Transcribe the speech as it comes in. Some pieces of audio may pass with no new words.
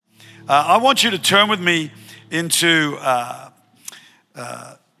I want you to turn with me into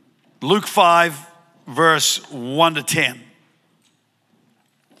Luke 5, verse 1 to 10.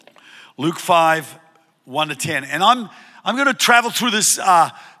 Luke 5, 1 to 10. And I'm going to travel through this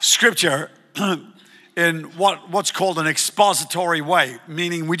scripture in what's called an expository way,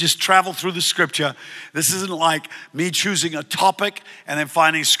 meaning we just travel through the scripture. This isn't like me choosing a topic and then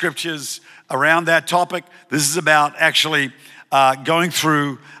finding scriptures around that topic. This is about actually going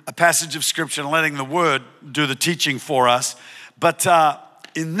through a passage of scripture and letting the word do the teaching for us. But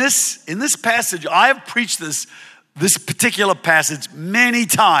in this passage, I have preached this particular passage many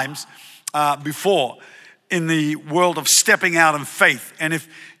times before in the world of stepping out in faith. And if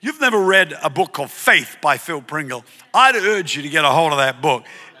you've never read a book called Faith by Phil Pringle, I'd urge you to get a hold of that book.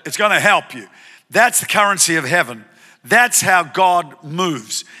 It's going to help you. That's the currency of heaven. That's how God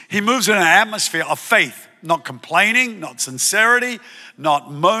moves. He moves in an atmosphere of faith, not complaining, not sincerity,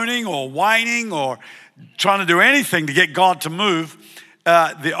 not moaning or whining or trying to do anything to get God to move.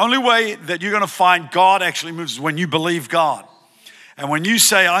 The only way that you're going to find God actually moves is when you believe God. And when you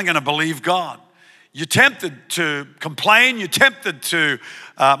say, I'm going to believe God, you're tempted to complain, you're tempted to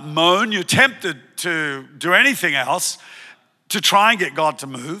moan, you're tempted to do anything else to try and get God to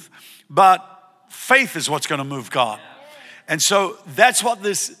move. But faith is what's going to move God. And so that's what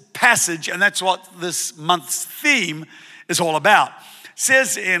this passage and that's what this month's theme is all about. It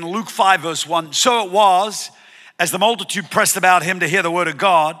says in Luke 5, verse 1, so it was, as the multitude pressed about him to hear the word of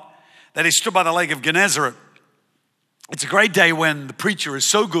God, that he stood by the lake of Gennesaret. It's a great day when the preacher is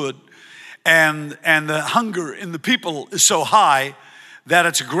so good and the hunger in the people is so high that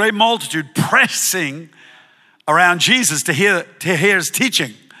it's a great multitude pressing around Jesus to hear his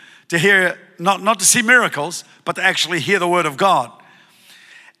teaching, to hear, not to see miracles, but to actually hear the word of God.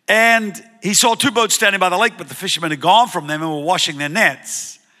 And he saw two boats standing by the lake, but the fishermen had gone from them and were washing their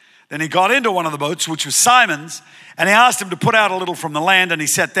nets. Then he got into one of the boats, which was Simon's, and he asked him to put out a little from the land, and he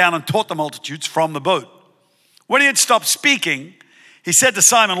sat down and taught the multitudes from the boat. When he had stopped speaking, he said to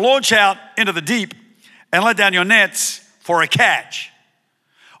Simon, launch out into the deep and let down your nets for a catch.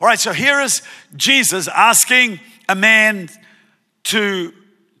 All right, so here is Jesus asking a man to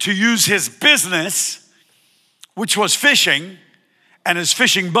use his business, which was fishing, and his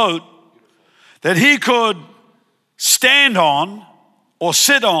fishing boat, that he could stand on or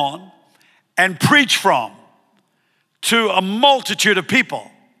sit on and preach from to a multitude of people.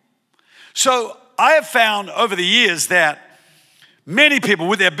 So I have found over the years that many people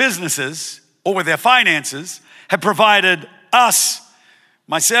with their businesses or with their finances have provided us,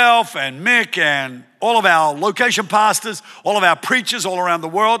 myself and Mick and all of our location pastors, all of our preachers all around the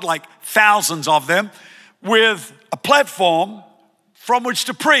world, like thousands of them, with a platform from which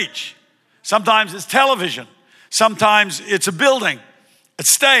to preach. Sometimes it's television. Sometimes it's a building, a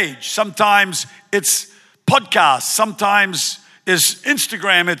stage. Sometimes it's podcasts. Sometimes it's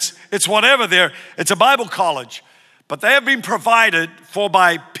Instagram. It's whatever there. It's a Bible college. But they have been provided for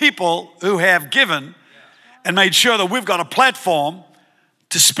by people who have given and made sure that we've got a platform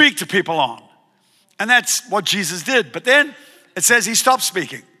to speak to people on. And that's what Jesus did. But then it says he stopped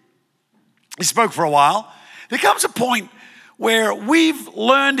speaking. He spoke for a while. There comes a point where we've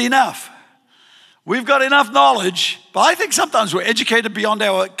learned enough. We've got enough knowledge, but I think sometimes we're educated beyond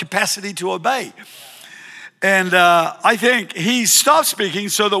our capacity to obey. And I think he stopped speaking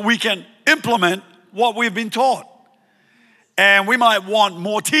so that we can implement what we've been taught. And we might want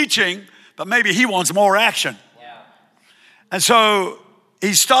more teaching, but maybe he wants more action. Yeah. And so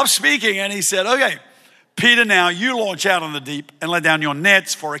he stopped speaking and he said, okay, Peter, now you launch out on the deep and let down your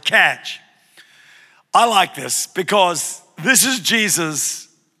nets for a catch. I like this because this is Jesus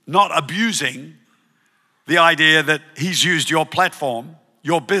not abusing the idea that he's used your platform,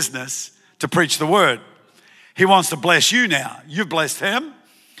 your business, to preach the word. He wants to bless you now. You've blessed him.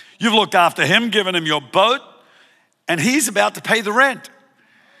 You've looked after him, given him your boat, and he's about to pay the rent.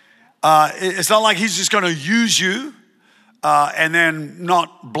 It's not like he's just going to use you and then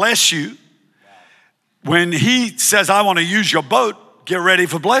not bless you. When he says, I want to use your boat, get ready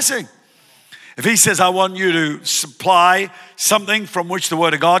for blessing. If he says, I want you to supply something from which the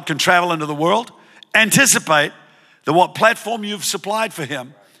word of God can travel into the world, anticipate that what platform you've supplied for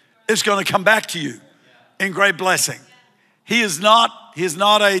him is going to come back to you in great blessing. He is not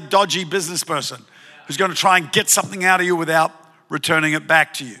a dodgy business person who's going to try and get something out of you without returning it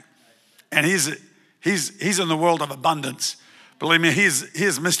back to you. And he's in the world of abundance. Believe me, he is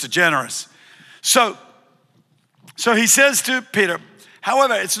Mr. Generous. So he says to Peter,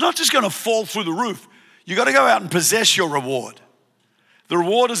 however, it's not just going to fall through the roof. You got to go out and possess your reward. the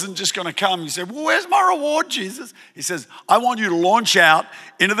reward isn't just going to come. You say, well, where's my reward, Jesus? He says, I want you to launch out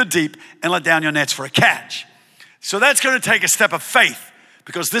into the deep and let down your nets for a catch. So that's going to take a step of faith,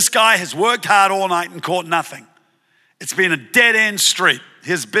 because this guy has worked hard all night and caught nothing. It's been a dead-end street.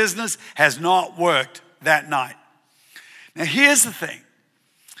 His business has not worked that night. Now, here's the thing.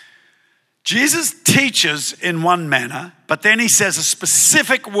 Jesus teaches in one manner, but then he says a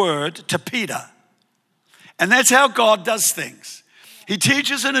specific word to Peter. And that's how God does things. He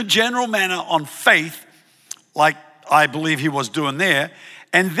teaches in a general manner on faith, like I believe he was doing there,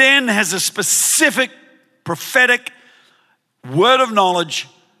 and then has a specific prophetic word of knowledge,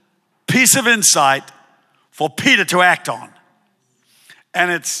 piece of insight for Peter to act on. And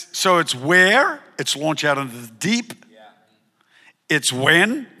it's where, it's launch out into the deep. It's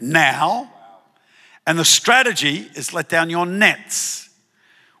when, now. And the strategy is let down your nets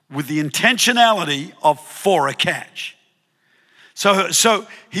with the intentionality of for a catch. So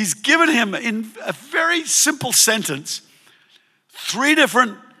he's given him, in a very simple sentence, 3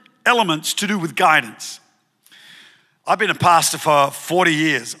 different elements to do with guidance. I've been a pastor for 40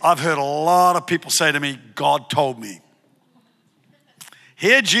 years. I've heard a lot of people say to me, God told me.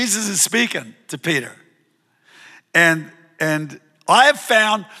 Here Jesus is speaking to Peter. And I have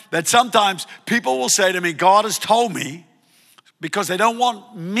found that sometimes people will say to me, God has told me, because they don't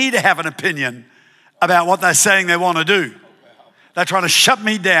want me to have an opinion about what they're saying they want to do. They're trying to shut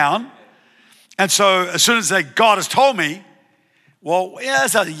me down. And so as soon as they say, God has told me, well, yeah,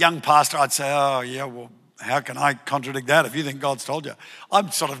 as a young pastor, I'd say, oh, yeah, well, how can I contradict that if you think God's told you?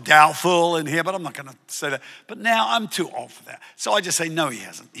 I'm sort of doubtful in here, but I'm not going to say that. But now I'm too old for that. So I just say, no, he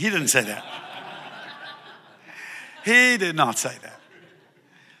hasn't. He didn't say that. He did not say that.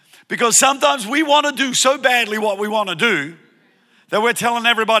 Because sometimes we want to do so badly what we want to do that we're telling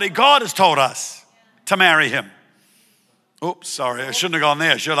everybody God has told us to marry him. Oops, sorry, I shouldn't have gone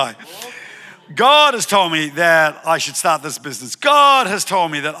there, should I? God has told me that I should start this business. God has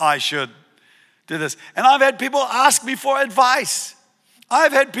told me that I should do this. And I've had people ask me for advice.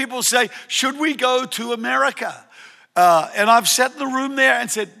 I've had people say, should we go to America? And I've sat in the room there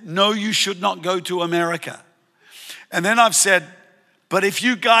and said, no, you should not go to America. And then I've said, but if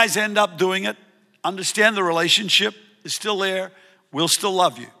you guys end up doing it, understand the relationship is still there. We'll still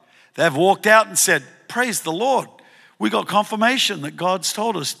love you. They've walked out and said, praise the Lord. We got confirmation that God's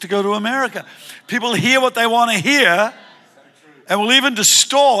told us to go to America. People hear what they want to hear and will even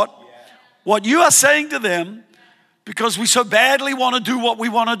distort what you are saying to them because we so badly want to do what we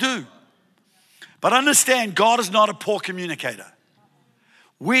want to do. But understand, God is not a poor communicator.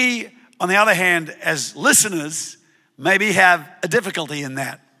 We, on the other hand, as listeners, maybe have a difficulty in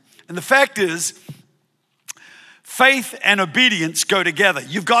that. And the fact is, faith and obedience go together.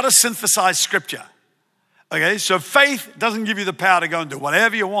 You've got to synthesize scripture. Okay, so faith doesn't give you the power to go and do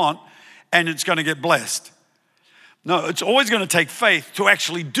whatever you want and it's going to get blessed. No, it's always going to take faith to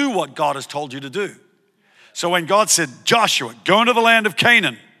actually do what God has told you to do. So when God said, Joshua, go into the land of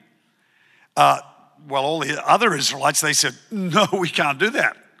Canaan, all the other Israelites, they said, no, we can't do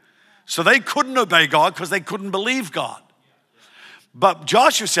that. So they couldn't obey God because they couldn't believe God. But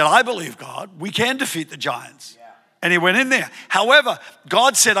Joshua said, I believe God. We can defeat the giants. And he went in there. However,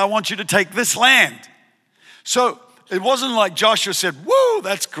 God said, I want you to take this land. So it wasn't like Joshua said, whoa,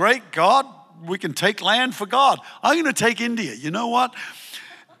 that's great, God. We can take land for God. I'm going to take India. You know what?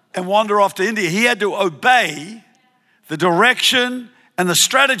 And wander off to India. He had to obey the direction and the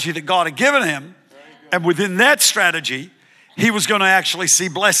strategy that God had given him. And within that strategy, he was going to actually see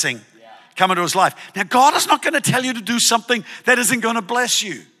blessing come into his life. Now, God is not going to tell you to do something that isn't going to bless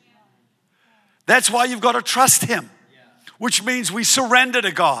you. That's why you've got to trust him, which means we surrender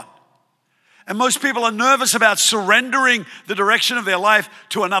to God. And most people are nervous about surrendering the direction of their life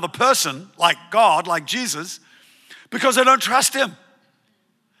to another person, like God, like Jesus, because they don't trust him.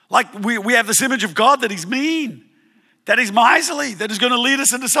 Like we have this image of God that he's mean, that he's miserly, that he's going to lead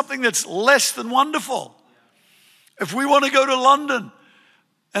us into something that's less than wonderful. If we want to go to London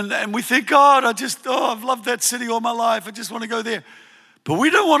and we think, God, I've loved that city all my life. I just want to go there. But we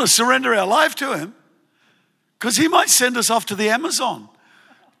don't want to surrender our life to him because he might send us off to the Amazon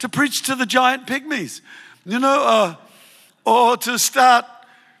to preach to the giant pygmies, or to start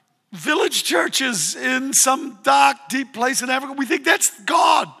village churches in some dark, deep place in Africa. We think that's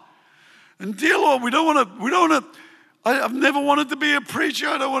God. And dear Lord, we don't want to, I've never wanted to be a preacher.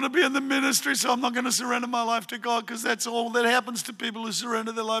 I don't want to be in the ministry, so I'm not going to surrender my life to God because that's all that happens to people who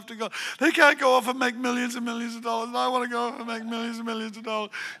surrender their life to God. They can't go off and make millions and millions of dollars. I want to go off and make millions and millions of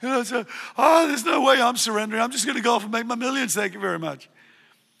dollars. There's no way I'm surrendering. I'm just going to go off and make my millions. Thank you very much.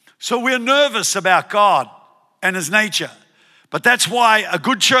 So we're nervous about God and his nature. But that's why a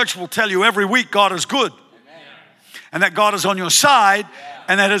good church will tell you every week God is good. Amen. And that God is on your side,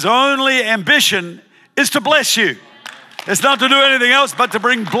 and that his only ambition is to bless you. It's not to do anything else but to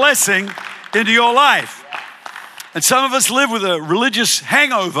bring blessing into your life. And some of us live with a religious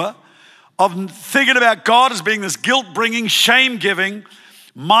hangover of thinking about God as being this guilt-bringing, shame-giving,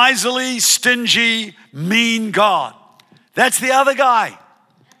 miserly, stingy, mean God. That's the other guy.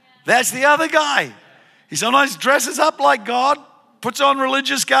 That's the other guy. He sometimes dresses up like God, puts on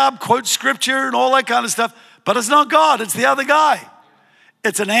religious garb, quotes scripture and all that kind of stuff, but it's not God, it's the other guy.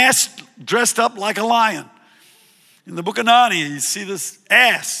 It's an ass dressed up like a lion. In the book of Narnia, you see this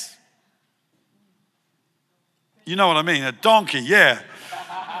ass. You know what I mean, a donkey, yeah.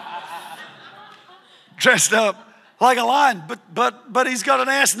 Dressed up like a lion, but he's got an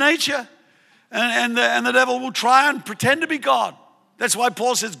ass nature. And the devil will try and pretend to be God. That's why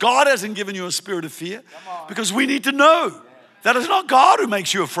Paul says God hasn't given you a spirit of fear, because we need to know that it's not God who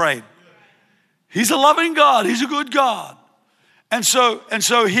makes you afraid. He's a loving God. He's a good God. And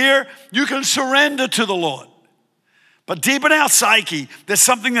so here you can surrender to the Lord. But deep in our psyche, there's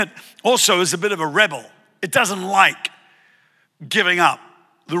something that also is a bit of a rebel. It doesn't like giving up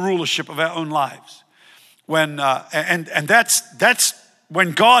the rulership of our own lives. That's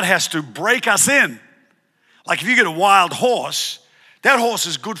when God has to break us in. Like if you get a wild horse, that horse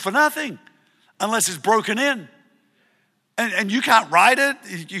is good for nothing unless it's broken in. And you can't ride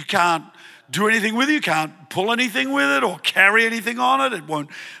it. You can't do anything with it. You can't pull anything with it or carry anything on it. It won't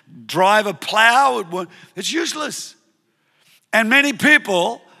drive a plow. It's useless. And many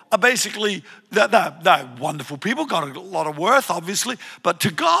people are basically, they're wonderful people, got a lot of worth, obviously, but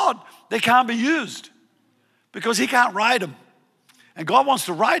to God, they can't be used because he can't ride them. And God wants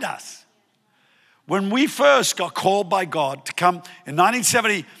to ride us. When we first got called by God to come in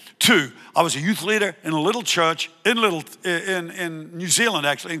 1972, I was a youth leader in a little church in New Zealand,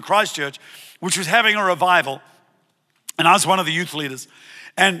 actually, in Christchurch, which was having a revival. And I was one of the youth leaders.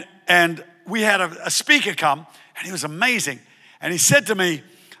 And we had a speaker come, and he was amazing. And he said to me,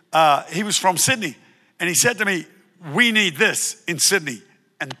 he was from Sydney, and he said to me, we need this in Sydney.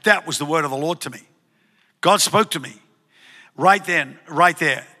 And that was the word of the Lord to me. God spoke to me right then, right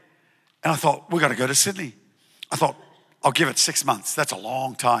there. And I thought, we've got to go to Sydney. I thought, I'll give it 6 months. That's a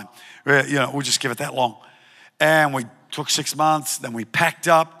long time. We'll just give it that long. And we took 6 months, then we packed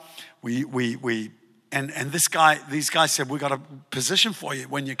up. And these guys said, we've got a position for you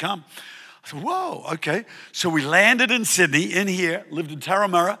when you come. I said, whoa, okay. So we landed in Sydney, in here, lived in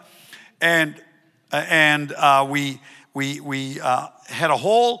Taramura, and we had a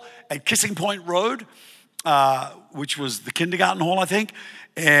hall at Kissing Point Road, which was the kindergarten hall, I think.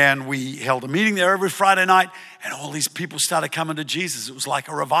 And we held a meeting there every Friday night, and all these people started coming to Jesus. It was like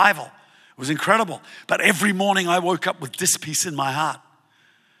a revival. It was incredible. But every morning I woke up with this peace in my heart.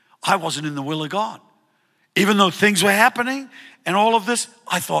 I wasn't in the will of God. Even though things were happening and all of this,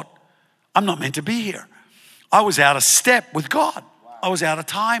 I thought, I'm not meant to be here. I was out of step with God. Wow. I was out of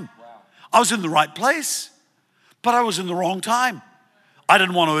time. Wow. I was in the right place, but I was in the wrong time. I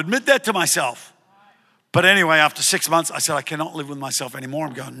didn't want to admit that to myself. But anyway, after 6 months, I said, I cannot live with myself anymore.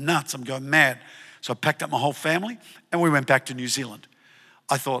 I'm going nuts. I'm going mad. So I packed up my whole family and we went back to New Zealand.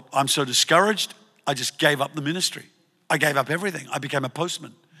 I thought, I'm so discouraged. I just gave up the ministry. I gave up everything. I became a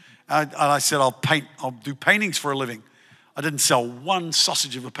postman. And I said, I'll do paintings for a living. I didn't sell one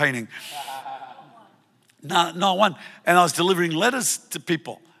sausage of a painting. No, not one. And I was delivering letters to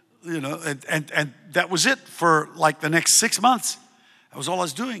people, and that was it for like the next 6 months. That was all I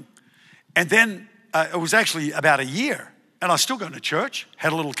was doing. And then it was actually about a year, and I was still going to church,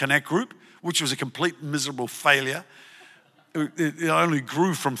 had a little connect group, which was a complete miserable failure. It only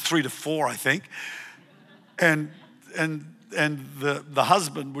grew from 3 to 4, I think. And the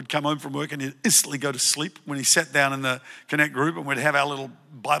husband would come home from work and he'd instantly go to sleep when he sat down in the connect group, and we'd have our little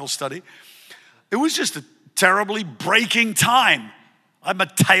Bible study. It was just a terribly breaking time. I had my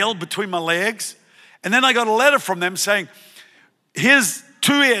tail between my legs. And then I got a letter from them saying, here's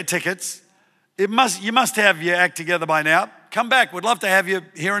 2 air tickets. You must have your act together by now. Come back. We'd love to have you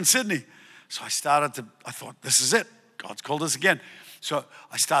here in Sydney. So I thought, this is it. God's called us again. So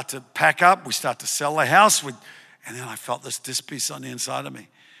I start to pack up. We start to sell the house. And then I felt this peace on the inside of me.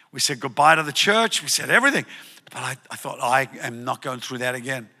 We said goodbye to the church. We said everything. But I thought, I am not going through that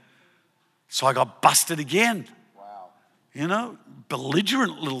again. So I got busted again. Wow.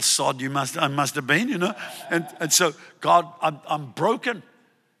 Belligerent little sod I must have been, And so, God, I'm broken.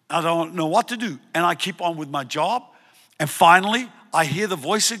 I don't know what to do. And I keep on with my job. And finally, I hear the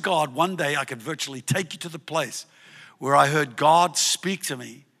voice of God. One day, I could virtually take you to the place where I heard God speak to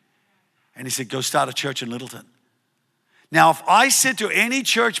me. And he said, go start a church in Littleton. Now, if I said to any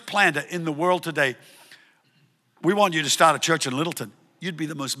church planter in the world today, we want you to start a church in Littleton, you'd be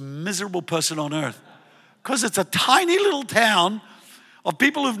the most miserable person on earth. Because it's a tiny little town of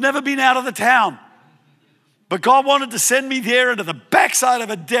people who've never been out of the town. But God wanted to send me there into the backside of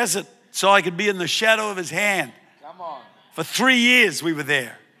a desert so I could be in the shadow of his hand. Come on. For 3 years we were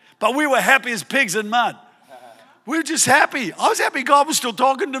there. But we were happy as pigs in mud. We were just happy. I was happy God was still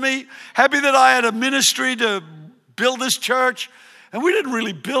talking to me. Happy that I had a ministry to build this church. And we didn't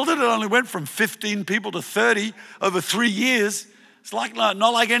really build it. It only went from 15 people to 30 over 3 years. It's like not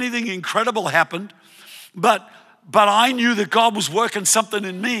like anything incredible happened. But I knew that God was working something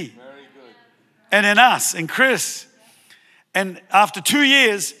in me. Very good. And in us, in Chris. And after 2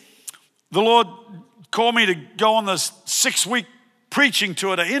 years, the Lord called me to go on this 6-week preaching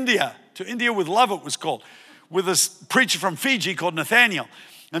tour to India with Love, it was called, with this preacher from Fiji called Nathaniel.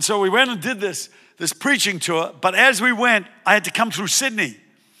 And so we went and did this preaching tour. But as we went, I had to come through Sydney.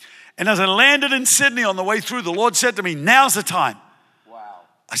 And as I landed in Sydney on the way through, the Lord said to me, now's the time. Wow.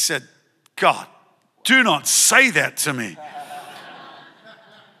 I said, God, do not say that to me.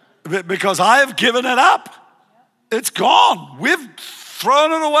 Because I have given it up. It's gone. We've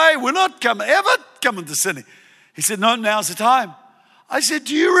thrown it away. We're not ever coming to Sydney. He said, no, now's the time. I said,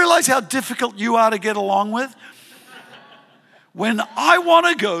 do you realize how difficult you are to get along with? When I want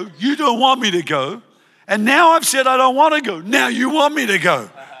to go, you don't want me to go. And now I've said I don't want to go. Now you want me to go.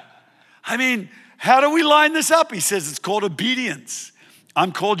 I mean, how do we line this up? He says it's called obedience.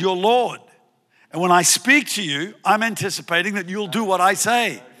 I'm called your Lord. And when I speak to you, I'm anticipating that you'll do what I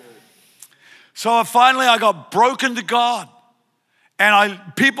say. So finally I got broken to God. And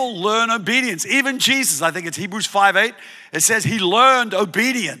people learn obedience. Even Jesus, I think it's Hebrews 5:8, it says he learned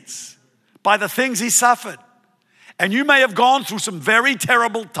obedience by the things he suffered. And you may have gone through some very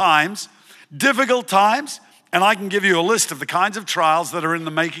terrible times, difficult times, and I can give you a list of the kinds of trials that are in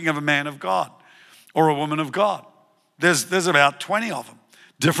the making of a man of God or a woman of God. There's about 20 of them,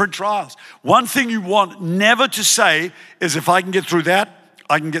 different trials. One thing you want never to say is, if I can get through that,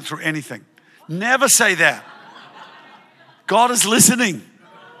 I can get through anything. Never say that. God is listening.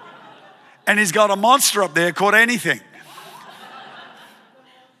 And he's got a monster up there called anything.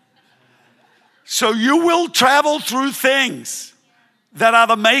 So you will travel through things that are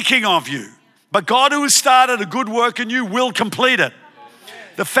the making of you. But God, who has started a good work in you, will complete it.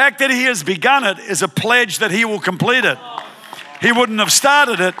 The fact that he has begun it is a pledge that he will complete it. He wouldn't have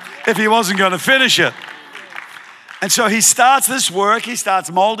started it if he wasn't going to finish it. And so he starts this work. He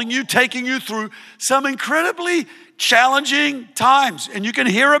starts molding you, taking you through some incredibly challenging times. And you can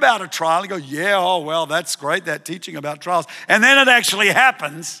hear about a trial and go, yeah, oh, well, that's great, that teaching about trials. And then it actually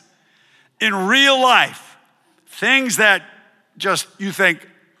happens in real life. Things that just, you think,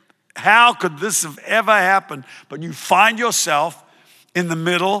 how could this have ever happened? But you find yourself in the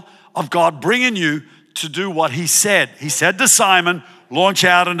middle of God bringing you to do what he said. He said to Simon, launch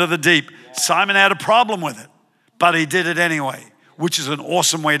out into the deep. Yeah. Simon had a problem with it, but he did it anyway, which is an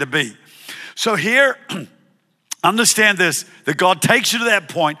awesome way to be. So here, understand this, that God takes you to that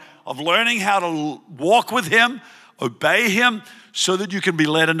point of learning how to walk with him, obey him, so that you can be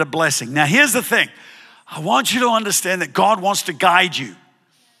led into blessing. Now, here's the thing. I want you to understand that God wants to guide you.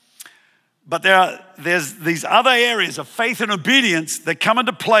 But there's these other areas of faith and obedience that come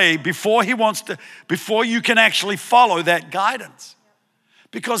into play before you can actually follow that guidance.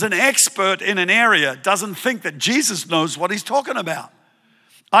 Because an expert in an area doesn't think that Jesus knows what he's talking about.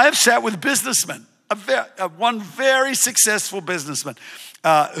 I have sat with businessmen, one very successful businessman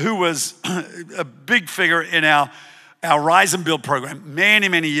who was a big figure in our Rise and Build program many,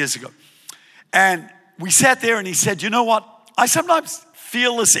 many years ago. And we sat there and he said, you know what? I sometimes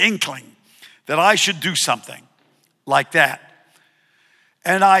feel this inkling that I should do something like that.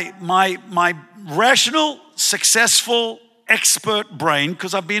 And my rational, successful, expert brain,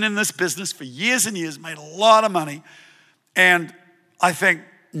 because I've been in this business for years and years, made a lot of money, and I think,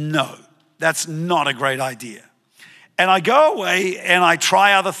 no, that's not a great idea. And I go away and I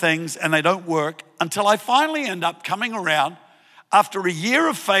try other things and they don't work until I finally end up coming around after a year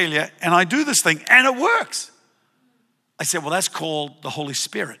of failure and I do this thing and it works. I said, well, that's called the Holy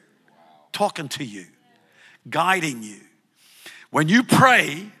Spirit talking to you, guiding you. When you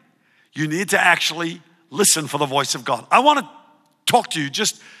pray, you need to actually listen for the voice of God. I want to talk to you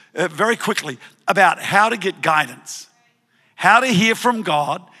just very quickly about how to get guidance, how to hear from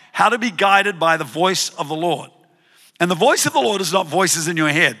God, how to be guided by the voice of the Lord. And the voice of the Lord is not voices in your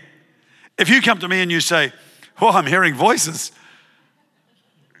head. If you come to me and you say, oh, I'm hearing voices,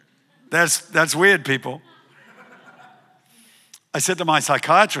 that's weird, people. I said to my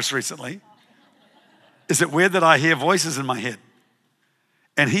psychiatrist recently, is it weird that I hear voices in my head?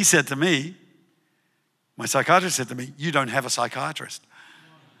 And he said to me, my psychiatrist said to me, you don't have a psychiatrist.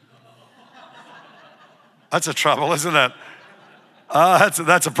 That's a trouble, isn't it?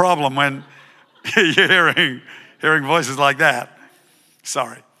 That's a problem when you're hearing voices like that.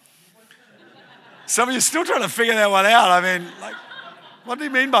 Sorry. Some of you are still trying to figure that one out. I mean, like, what do you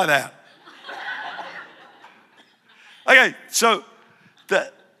mean by that? Okay, so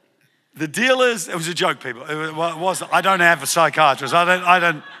the deal is, it was a joke, people. It wasn't. I don't have a psychiatrist. I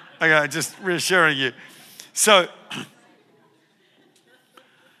don't. Okay, just reassuring you. So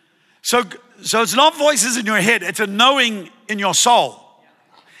it's not voices in your head. It's a knowing in your soul.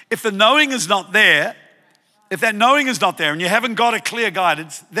 If the knowing is not there, if that knowing is not there and you haven't got a clear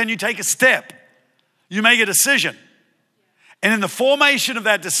guidance, then you take a step. You make a decision. And in the formation of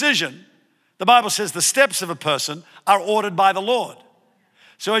that decision, the Bible says the steps of a person are ordered by the Lord.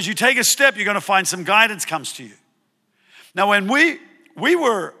 So as you take a step, you're going to find some guidance comes to you. Now, when we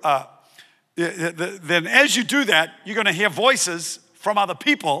were, then as you do that, you're going to hear voices from other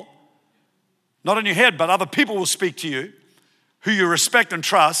people, not in your head, but other people will speak to you who you respect and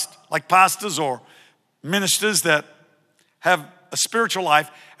trust, like pastors or ministers that have a spiritual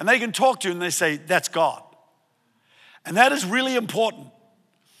life, and they can talk to you and they say, that's God. And that is really important.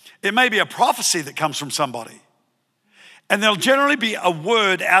 It may be a prophecy that comes from somebody. And there'll generally be a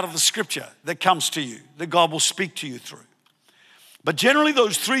word out of the scripture that comes to you, that God will speak to you through. But generally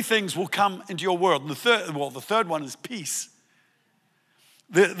those three things will come into your world. And the third one is peace.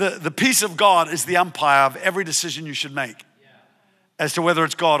 The peace of God is the umpire of every decision you should make as to whether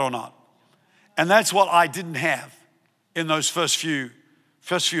it's God or not. And that's what I didn't have in those first few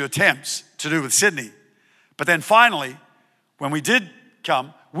attempts to do with Sydney. But then finally, when we did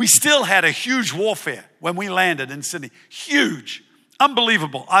come, we still had a huge warfare when we landed in Sydney. Huge,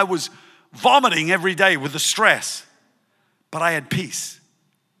 unbelievable. I was vomiting every day with the stress, but I had peace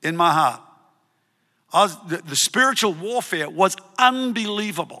in my heart. The spiritual warfare was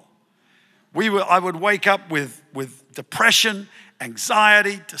unbelievable. I would wake up with depression,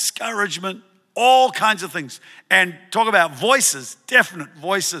 anxiety, discouragement, all kinds of things. And talk about voices, definite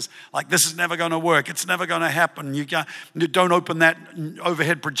voices, like this is never going to work. It's never going to happen. You don't open that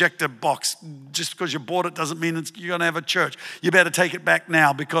overhead projector box. Just because you bought it doesn't mean you're going to have a church. You better take it back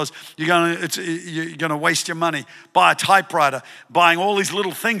now because you're going to waste your money. Buy a typewriter, buying all these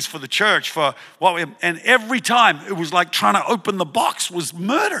little things for the church. And every time it was like trying to open the box was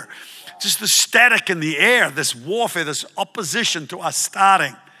murder. Just the static in the air, this warfare, this opposition to us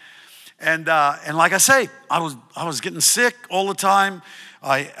starting. And like I say, I was getting sick all the time.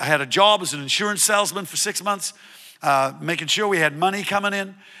 I had a job as an insurance salesman for 6 months, making sure we had money coming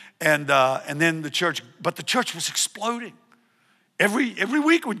in. And then the church was exploding. Every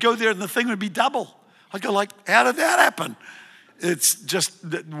week we'd go there and the thing would be double. I'd go like, how did that happen? It's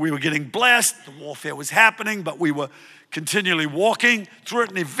just that we were getting blessed. The warfare was happening, but we were continually walking through it.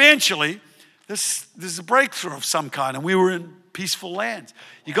 And eventually, there's a breakthrough of some kind. And we were in peaceful lands.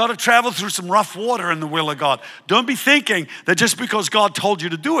 You got to travel through some rough water in the will of God. Don't be thinking that just because God told you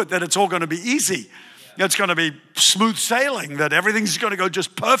to do it, that it's all going to be easy. It's going to be smooth sailing, that everything's going to go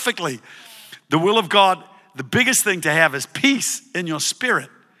just perfectly. The will of God, the biggest thing to have is peace in your spirit.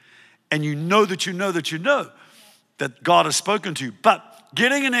 And you know that you know that you know that God has spoken to you. But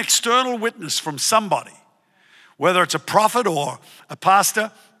getting an external witness from somebody, whether it's a prophet or a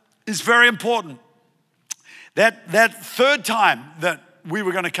pastor, is very important. That third time that we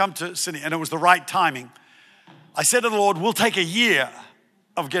were going to come to Sydney, and it was the right timing, I said to the Lord, we'll take a year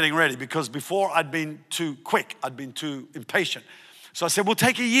of getting ready, because before I'd been too quick, I'd been too impatient. So I said, we'll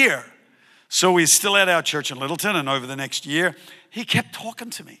take a year. So we still had our church in Littleton, and over the next year, he kept talking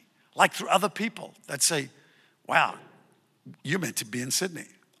to me, like through other people that say, wow, you're meant to be in Sydney.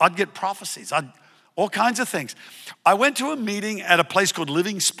 I'd get prophecies, all kinds of things. I went to a meeting at a place called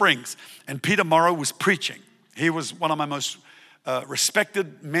Living Springs, and Peter Morrow was preaching. He was one of my most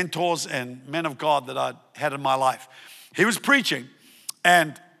respected mentors and men of God that I'd had in my life. He was preaching,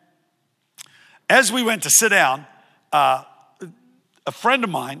 and as we went to sit down, a friend of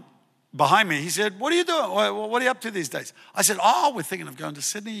mine behind me, he said, what are you doing? What are you up to these days? I said, we're thinking of going to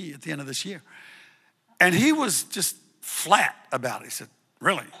Sydney at the end of this year. And he was just flat about it. He said,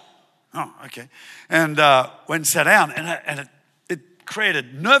 really? Oh, okay. And went and sat down, and it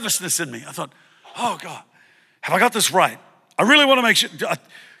created nervousness in me. I thought, oh, God, have I got this right? I really want to make sure.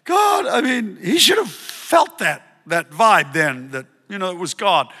 God, I mean, he should have felt that vibe then, that, it was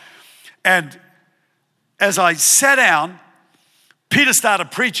God. And as I sat down, Peter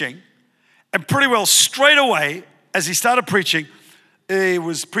started preaching, and pretty well straight away, as he started preaching, he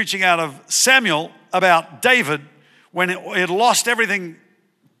was preaching out of Samuel about David when it had lost everything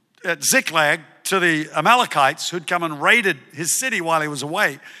at Ziklag to the Amalekites who'd come and raided his city while he was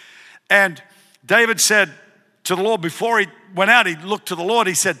away. And David said to the Lord, before he went out, he looked to the Lord,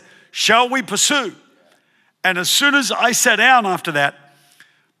 he said, shall we pursue? And as soon as I sat down after that,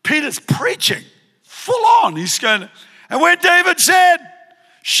 Peter's preaching full on. He's going, and when David said,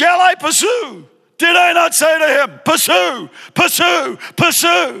 shall I pursue? Did I not say to him, pursue, pursue,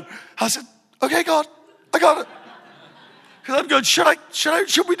 pursue? I said, okay, God, I got it. Because I'm going,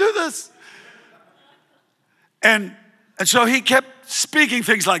 should we do this? And so he kept speaking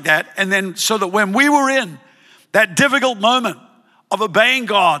things like that. And then so that when we were in that difficult moment of obeying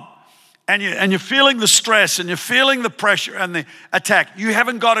God, and you're feeling the stress and you're feeling the pressure and the attack, you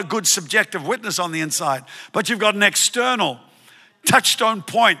haven't got a good subjective witness on the inside, but you've got an external touchstone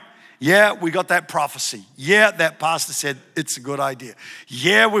point. Yeah, we got that prophecy. Yeah, that pastor said it's a good idea.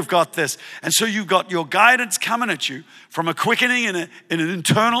 Yeah, we've got this. And so you've got your guidance coming at you from a quickening and an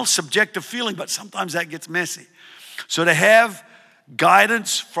internal subjective feeling, but sometimes that gets messy. So to have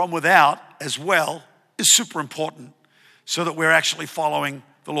guidance from without as well is super important so that we're actually following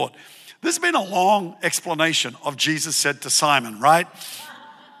the Lord. This has been a long explanation of Jesus said to Simon, right?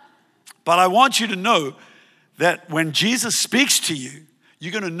 But I want you to know that when Jesus speaks to you,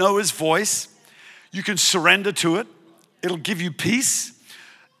 you're going to know his voice. You can surrender to it. It'll give you peace.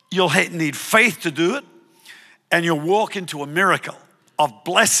 You'll need faith to do it. And you'll walk into a miracle of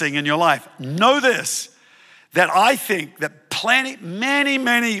blessing in your life. Know this, that I think that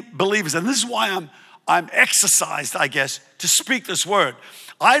many believers, and this is why I'm exercised, I guess, to speak this word.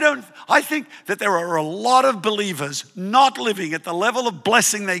 I think that there are a lot of believers not living at the level of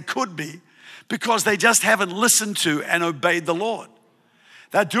blessing they could be because they just haven't listened to and obeyed the Lord.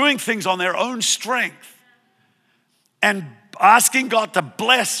 They're doing things on their own strength and asking God to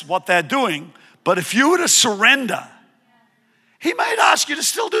bless what they're doing. But if you were to surrender, he might ask you to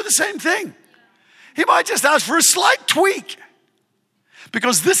still do the same thing. He might just ask for a slight tweak.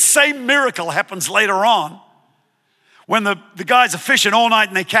 Because this same miracle happens later on when the guys are fishing all night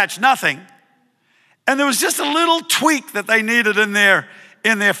and they catch nothing. And there was just a little tweak that they needed in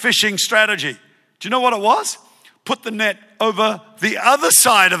their fishing strategy. Do you know what it was? Put the net over the other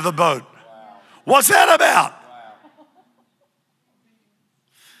side of the boat. Wow. What's that about? Wow.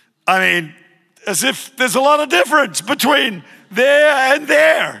 I mean, as if there's a lot of difference between there and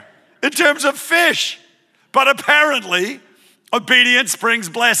there in terms of fish. But apparently, obedience brings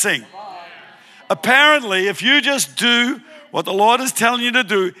blessing. Apparently, if you just do what the Lord is telling you to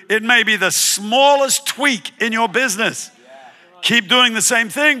do, it may be the smallest tweak in your business. Keep doing the same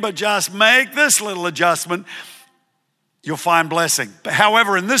thing, but just make this little adjustment. You'll find blessing. But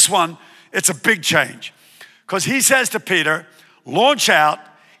however, in this one, it's a big change. Because he says to Peter, launch out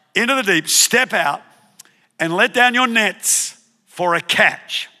into the deep, step out, and let down your nets for a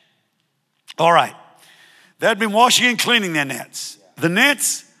catch. All right. They'd been washing and cleaning their nets. The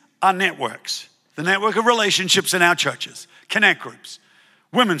nets are networks. The network of relationships in our churches, connect groups,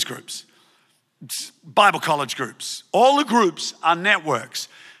 women's groups, Bible college groups. All the groups are networks.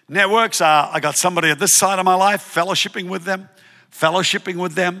 Networks are, I got somebody at this side of my life, fellowshipping with them,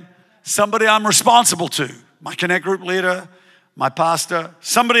 somebody I'm responsible to, my connect group leader, my pastor,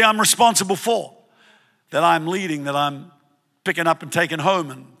 somebody I'm responsible for, that I'm leading, that I'm picking up and taking home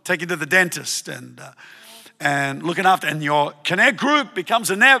and taking to the dentist and looking after. And your connect group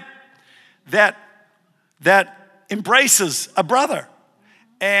becomes a net that embraces a brother,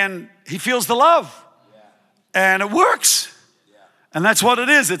 and he feels the love, and it works. And that's what it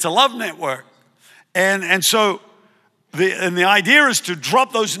is. It's a love network. And so the idea is to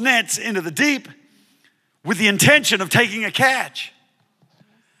drop those nets into the deep with the intention of taking a catch.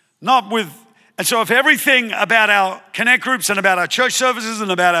 And so if everything about our connect groups and about our church services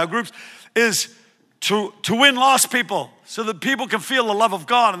and about our groups is to win lost people so that people can feel the love of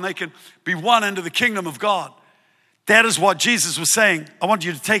God and they can be won into the kingdom of God. That is what Jesus was saying. I want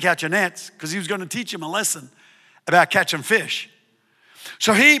you to take out your nets, because he was going to teach him a lesson about catching fish.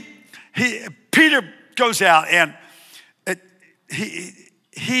 So Peter goes out, and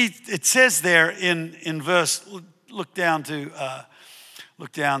it says there in verse, look down to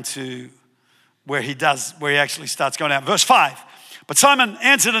where he actually starts going out. Verse 5. But Simon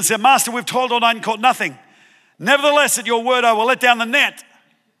answered and said, Master, we've toiled all night and caught nothing. Nevertheless, at your word, I will let down the net.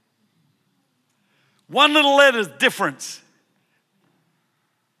 One little letter difference.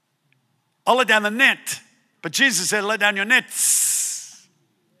 I'll let down the net. But Jesus said, let down your nets.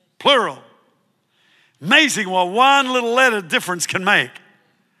 Plural. Amazing what one little letter difference can make.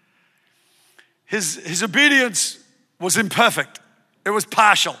 His obedience was imperfect. It was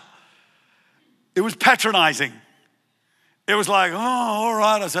partial. It was patronizing. It was like, oh, all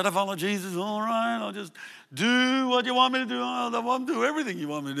right, I said I follow Jesus. All right, I'll just do what you want me to do. I want to do everything you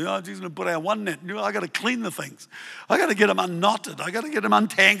want me to do. I'm just going to put out one net. I got to clean the things. I got to get them unknotted. I got to get them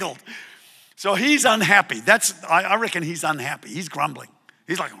untangled. So he's unhappy. I reckon he's unhappy. He's grumbling.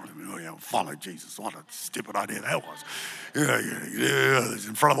 He's like, oh, yeah, follow Jesus. What a stupid idea that was. Yeah.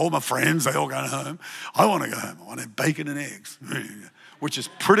 In front of all my friends, they all going home. I want to go home. I want to have bacon and eggs, which is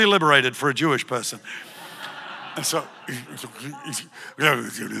pretty liberated for a Jewish person. And so,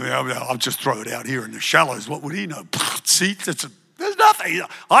 I'll just throw it out here in the shallows. What would he know? See, there's nothing.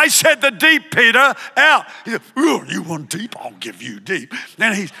 I said the deep, Peter, out. He said, oh, you want deep? I'll give you deep.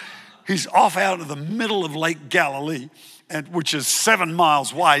 Then he's off out of the middle of Lake Galilee, which is 7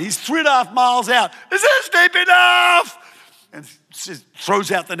 miles wide. He's 3.5 miles out. Is this deep enough? And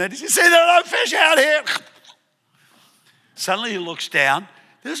throws out the net. He says, see, there are no fish out here. Suddenly he looks down.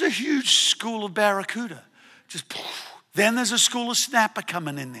 There's a huge school of barracuda. Then there's a school of snapper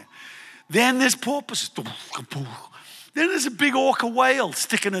coming in there. Then there's porpoises. Then there's a big orca whale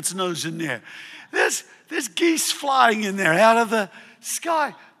sticking its nose in there. There's geese flying in there out of the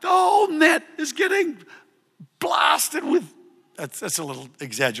sky. The whole net is getting blasted with, that's a little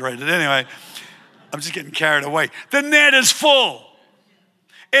exaggerated. Anyway, I'm just getting carried away. The net is full.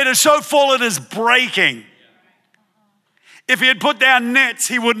 It is so full it is breaking. If he had put down nets,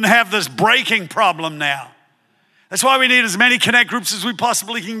 he wouldn't have this breaking problem now. That's why we need as many connect groups as we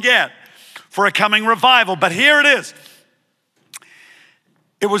possibly can get for a coming revival. But here it is.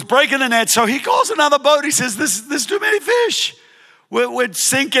 It was breaking the net, so he calls another boat. He says, there's too many fish. We're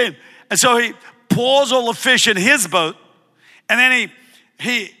sinking. And so he pours all the fish in his boat, and then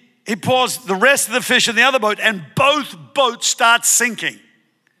he pours the rest of the fish in the other boat, and both boats start sinking.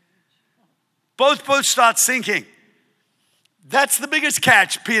 Both boats start sinking. That's the biggest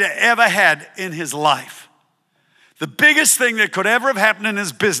catch Peter ever had in his life. The biggest thing that could ever have happened in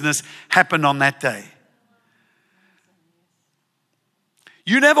his business happened on that day.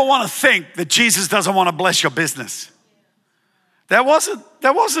 You never want to think that Jesus doesn't want to bless your business. That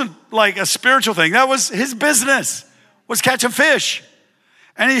wasn't like a spiritual thing. That was his business, was catching fish.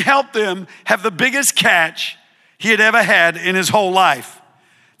 And he helped them have the biggest catch he had ever had in his whole life.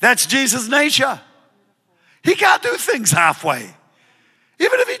 That's Jesus' nature. He can't do things halfway.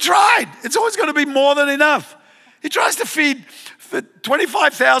 Even if he tried, it's always going to be more than enough. He tries to feed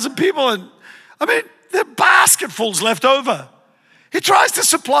 25,000 people, and there are basketfuls left over. He tries to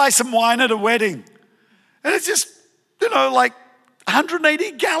supply some wine at a wedding, and it's just, like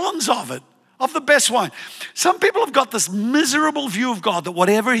 180 gallons of it, of the best wine. Some people have got this miserable view of God that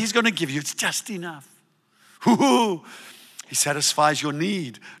whatever he's going to give you, it's just enough. He satisfies your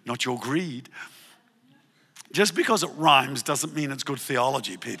need, not your greed. Just because it rhymes doesn't mean it's good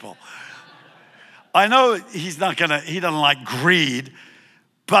theology, people. I know he doesn't like greed,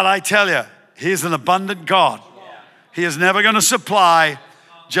 but I tell you, he's an abundant God. He is never going to supply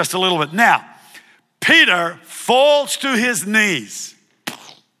just a little bit. Now, Peter falls to his knees.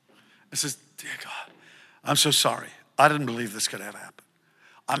 He says, dear God, I'm so sorry. I didn't believe this could ever happen.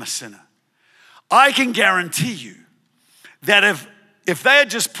 I'm a sinner. I can guarantee you that if they had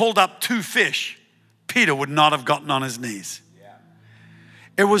just pulled up 2 fish, Peter would not have gotten on his knees.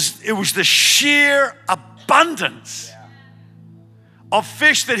 It was the sheer abundance of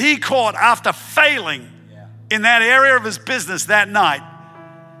fish that he caught after failing in that area of his business that night,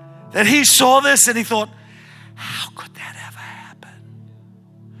 that he saw this and he thought, how could that ever happen?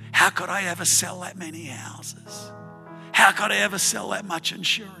 How could I ever sell that many houses? How could I ever sell that much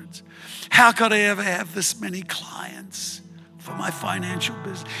insurance? How could I ever have this many clients for my financial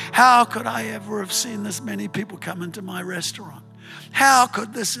business? How could I ever have seen this many people come into my restaurant? How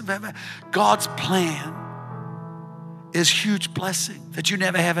could this have ever? God's plan is huge blessing, that you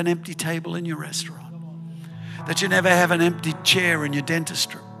never have an empty table in your restaurant, that you never have an empty chair in your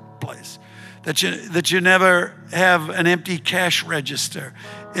dentistry place, that you never have an empty cash register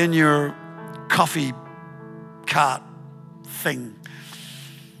in your coffee cart thing,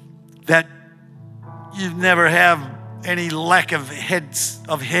 that you never have any lack of heads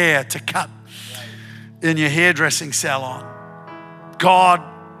of hair to cut in your hairdressing salon. God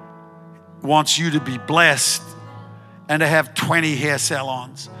wants you to be blessed and to have 20 hair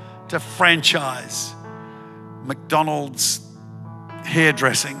salons, to franchise McDonald's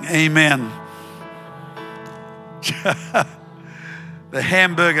hairdressing. Amen. The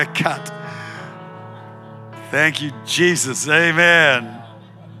hamburger cut. Thank you, Jesus. Amen.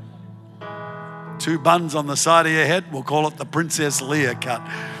 2 buns on the side of your head, we'll call it the Princess Leia cut.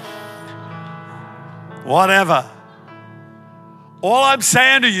 Whatever. All I'm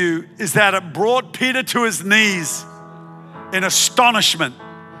saying to you is that it brought Peter to his knees in astonishment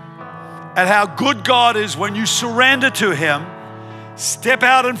at how good God is when you surrender to him, step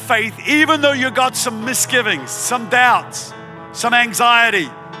out in faith, even though you got some misgivings, some doubts, some anxiety.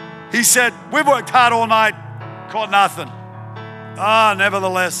 He said, we've worked hard all night, caught nothing.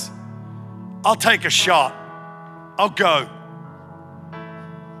 Nevertheless, I'll take a shot. I'll go.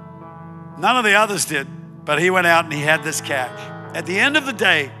 None of the others did, but he went out and he had this catch. At the end of the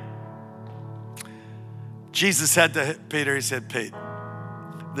day, Jesus said to Peter, he said, Pete,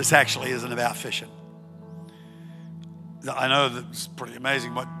 this actually isn't about fishing. I know that's pretty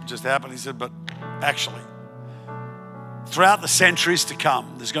amazing what just happened. He said, but actually, throughout the centuries to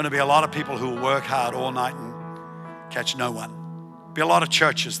come, there's going to be a lot of people who will work hard all night and catch no one. Be a lot of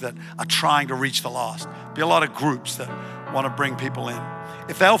churches that are trying to reach the lost. Be a lot of groups that want to bring people in.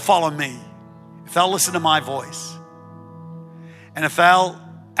 If they'll follow me, if they'll listen to my voice, and if they'll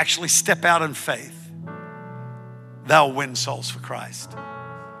actually step out in faith, they'll win souls for Christ.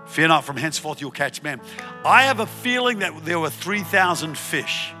 Fear not, from henceforth you'll catch men. I have a feeling that there were 3,000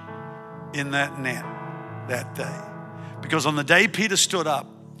 fish in that net that day. Because on the day Peter stood up,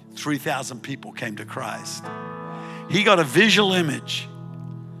 3,000 people came to Christ. He got a visual image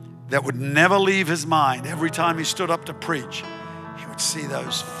that would never leave his mind. Every time he stood up to preach, he would see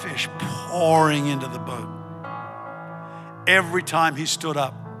those fish pouring into the boat. Every time he stood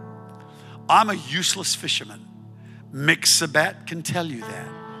up. I'm a useless fisherman. Mick Sabat can tell you that.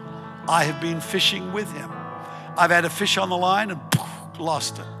 I have been fishing with him. I've had a fish on the line and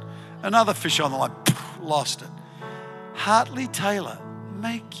lost it. Another fish on the line, lost it. Hartley Taylor,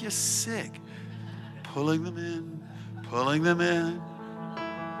 make you sick. Pulling them in, pulling them in.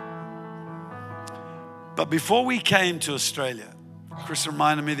 But before we came to Australia, Chris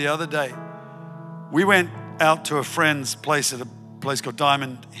reminded me the other day, we went out to a friend's place at a place called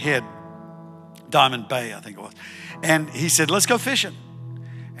Diamond Bay, I think it was. And he said, let's go fishing.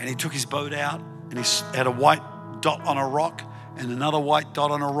 And he took his boat out and he had a white dot on a rock and another white dot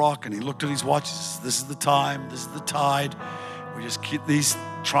on a rock. And he looked at his watch. This is the time. This is the tide. We just keep these,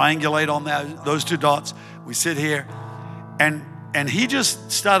 triangulate on those two dots. We sit here. And he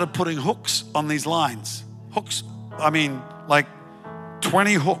just started putting hooks on these lines. Hooks, I mean, like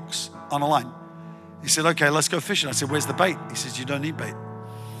 20 hooks on a line. He said, okay, let's go fishing. I said, where's the bait? He says, you don't need bait.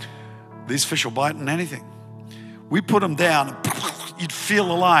 These fish will bite on anything. We put them down and you'd feel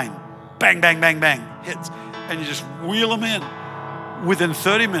the line. Bang, bang, bang, bang, hits. And you just wheel them in. Within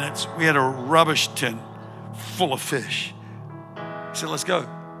 30 minutes, we had a rubbish tin full of fish. He said, let's go.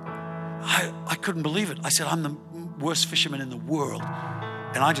 I couldn't believe it. I said, I'm the worst fisherman in the world.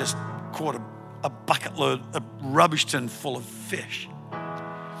 And I just caught a bucket load, a rubbish tin full of fish.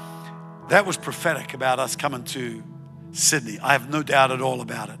 That was prophetic about us coming to Sydney. I have no doubt at all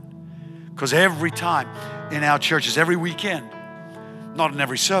about it. Because every time in our churches, every weekend, not in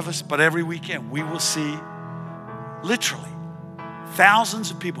every service, but every weekend, we will see literally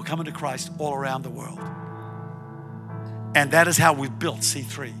thousands of people coming to Christ all around the world. And that is how we've built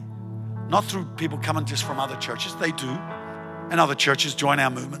C3. Not through people coming just from other churches. They do. And other churches join our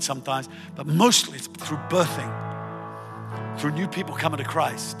movement sometimes. But mostly it's through birthing, through new people coming to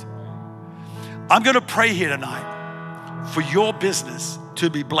Christ. I'm going to pray here tonight for your business to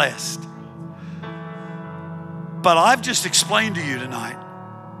be blessed. But I've just explained to you tonight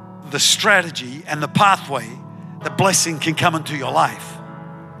the strategy and the pathway that blessing can come into your life.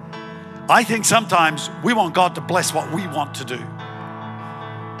 I think sometimes we want God to bless what we want to do.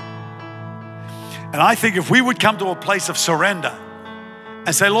 And I think if we would come to a place of surrender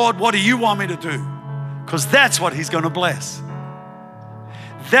and say, Lord, what do you want me to do? Because that's what He's going to bless.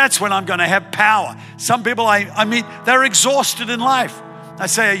 That's when I'm going to have power. Some people I meet, they're exhausted in life. I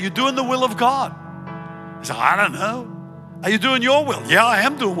say, are you doing the will of God? I say, I don't know. Are you doing your will? Yeah, I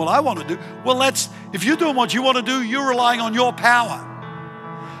am doing what I want to do. Well, if you're doing what you want to do, you're relying on your power.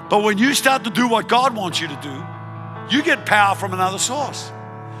 But when you start to do what God wants you to do, you get power from another source.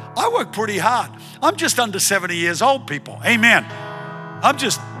 I work pretty hard. I'm just under 70 years old, people. Amen. I'm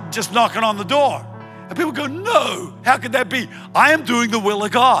just knocking on the door. And people go, no, how could that be? I am doing the will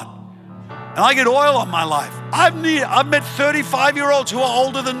of God. And I get oil on my life. I've met 35-year-olds who are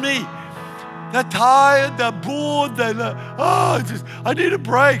older than me. They're tired, they're bored, I need a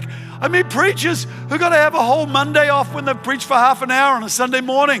break. I meet preachers who got to have a whole Monday off when they've preached for half an hour on a Sunday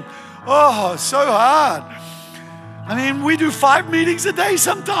morning. Oh, so hard. I mean, we do 5 meetings a day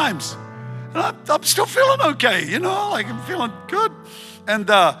sometimes. And I'm still feeling okay, like I'm feeling good. And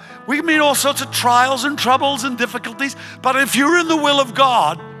we meet all sorts of trials and troubles and difficulties. But if you're in the will of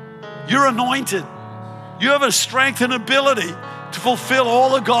God, you're anointed. You have a strength and ability to fulfill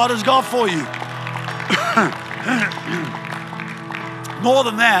all that God has got for you. More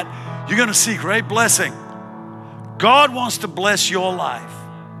than that, you're going to see great blessing. God wants to bless your life.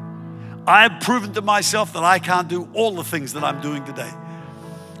 I have proven to myself that I can't do all the things that I'm doing today.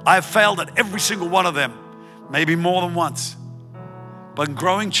 I have failed at every single one of them, maybe more than once. But in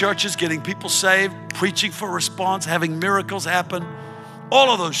growing churches, getting people saved, preaching for response, having miracles happen, all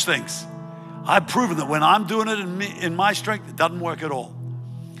of those things, I've proven that when I'm doing it in my strength, it doesn't work at all.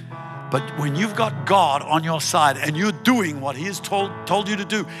 But when you've got God on your side and you're doing what He has told you to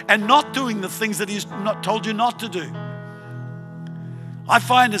do and not doing the things that He's not told you not to do. I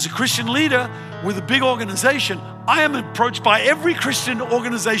find as a Christian leader with a big organization, I am approached by every Christian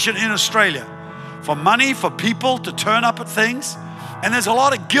organization in Australia for money, for people to turn up at things. And there's a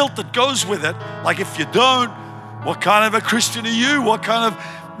lot of guilt that goes with it. Like if you don't, what kind of a Christian are you? What kind of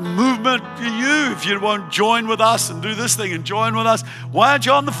movement are you if you won't join with us and do this thing and join with us? Why aren't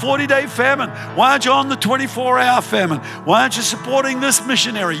you on the 40-day famine? Why aren't you on the 24-hour famine? Why aren't you supporting this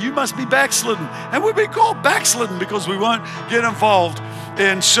missionary? You must be backslidden. And we've been called backslidden because we won't get involved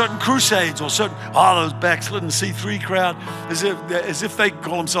in certain crusades or certain, those backslidden C3 crowd, as if they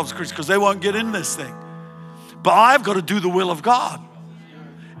call themselves Christians because they won't get in this thing. But I've got to do the will of God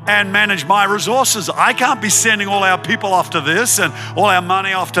and manage my resources. I can't be sending all our people off to this and all our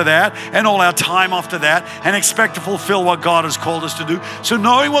money off to that and all our time off to that and expect to fulfill what God has called us to do. So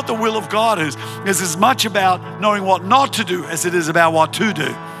knowing what the will of God is as much about knowing what not to do as it is about what to do.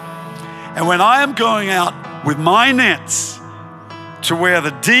 And when I am going out with my nets to where the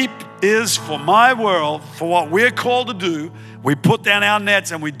deep is for my world, for what we're called to do, we put down our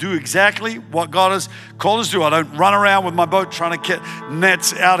nets and we do exactly what God has called us to do. I don't run around with my boat trying to get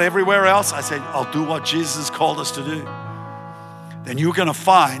nets out everywhere else. I say, I'll do what Jesus has called us to do. Then you're going to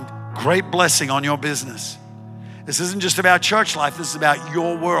find great blessing on your business. This isn't just about church life. This is about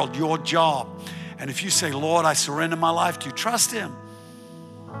your world, your job. And if you say, Lord, I surrender my life to you, trust Him.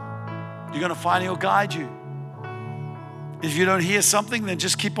 You're going to find He'll guide you. If you don't hear something, then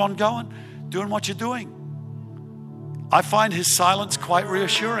just keep on going, doing what you're doing. I find His silence quite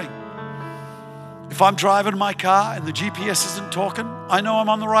reassuring. If I'm driving my car and the GPS isn't talking, I know I'm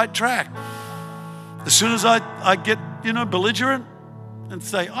on the right track. As soon as I get, belligerent and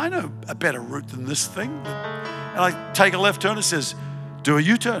say, I know a better route than this thing, and I take a left turn, it says, do a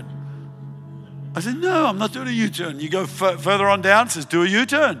U-turn. I said, no, I'm not doing a U-turn. You go further on down, it says, do a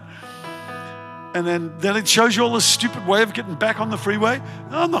U-turn. And then it shows you all this stupid way of getting back on the freeway.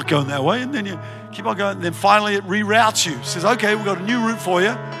 No, I'm not going that way. And then you keep on going. And then finally it reroutes you. It says, okay, we've got a new route for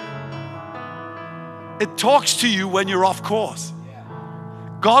you. It talks to you when you're off course.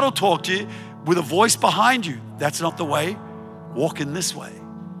 God will talk to you with a voice behind you. That's not the way. Walk in this way.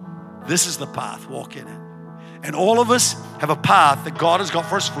 This is the path. Walk in it. And all of us have a path that God has got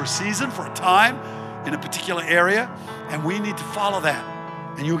for us for a season, for a time, in a particular area. And we need to follow that.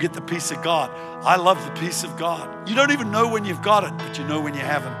 And you'll get the peace of God. I love the peace of God. You don't even know when you've got it, but you know when you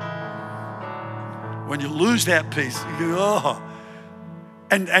haven't. When you lose that peace, you go, oh.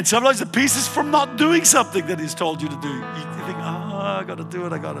 And sometimes the peace is from not doing something that He's told you to do. You think, I got to do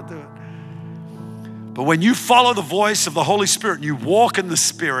it. But when you follow the voice of the Holy Spirit and you walk in the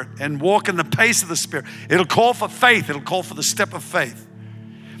Spirit and walk in the pace of the Spirit, it'll call for faith. It'll call for the step of faith.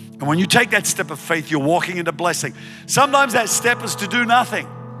 And when you take that step of faith, you're walking into blessing. Sometimes that step is to do nothing.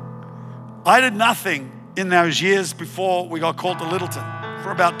 I did nothing in those years before we got called to Littleton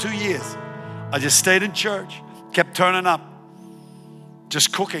for about 2 years. I just stayed in church, kept turning up,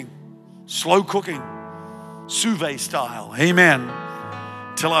 just cooking, slow cooking, sous vide style, amen,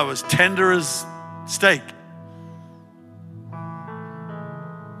 till I was tender as steak.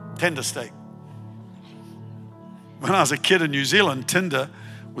 Tender steak. When I was a kid in New Zealand, tender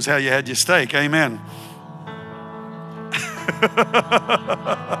was how you had your steak. Amen.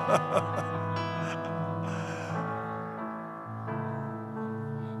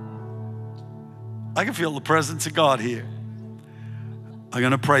 I can feel the presence of God here. I'm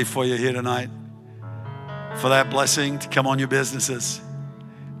going to pray for you here tonight for that blessing to come on your businesses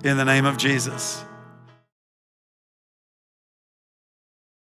in the name of Jesus.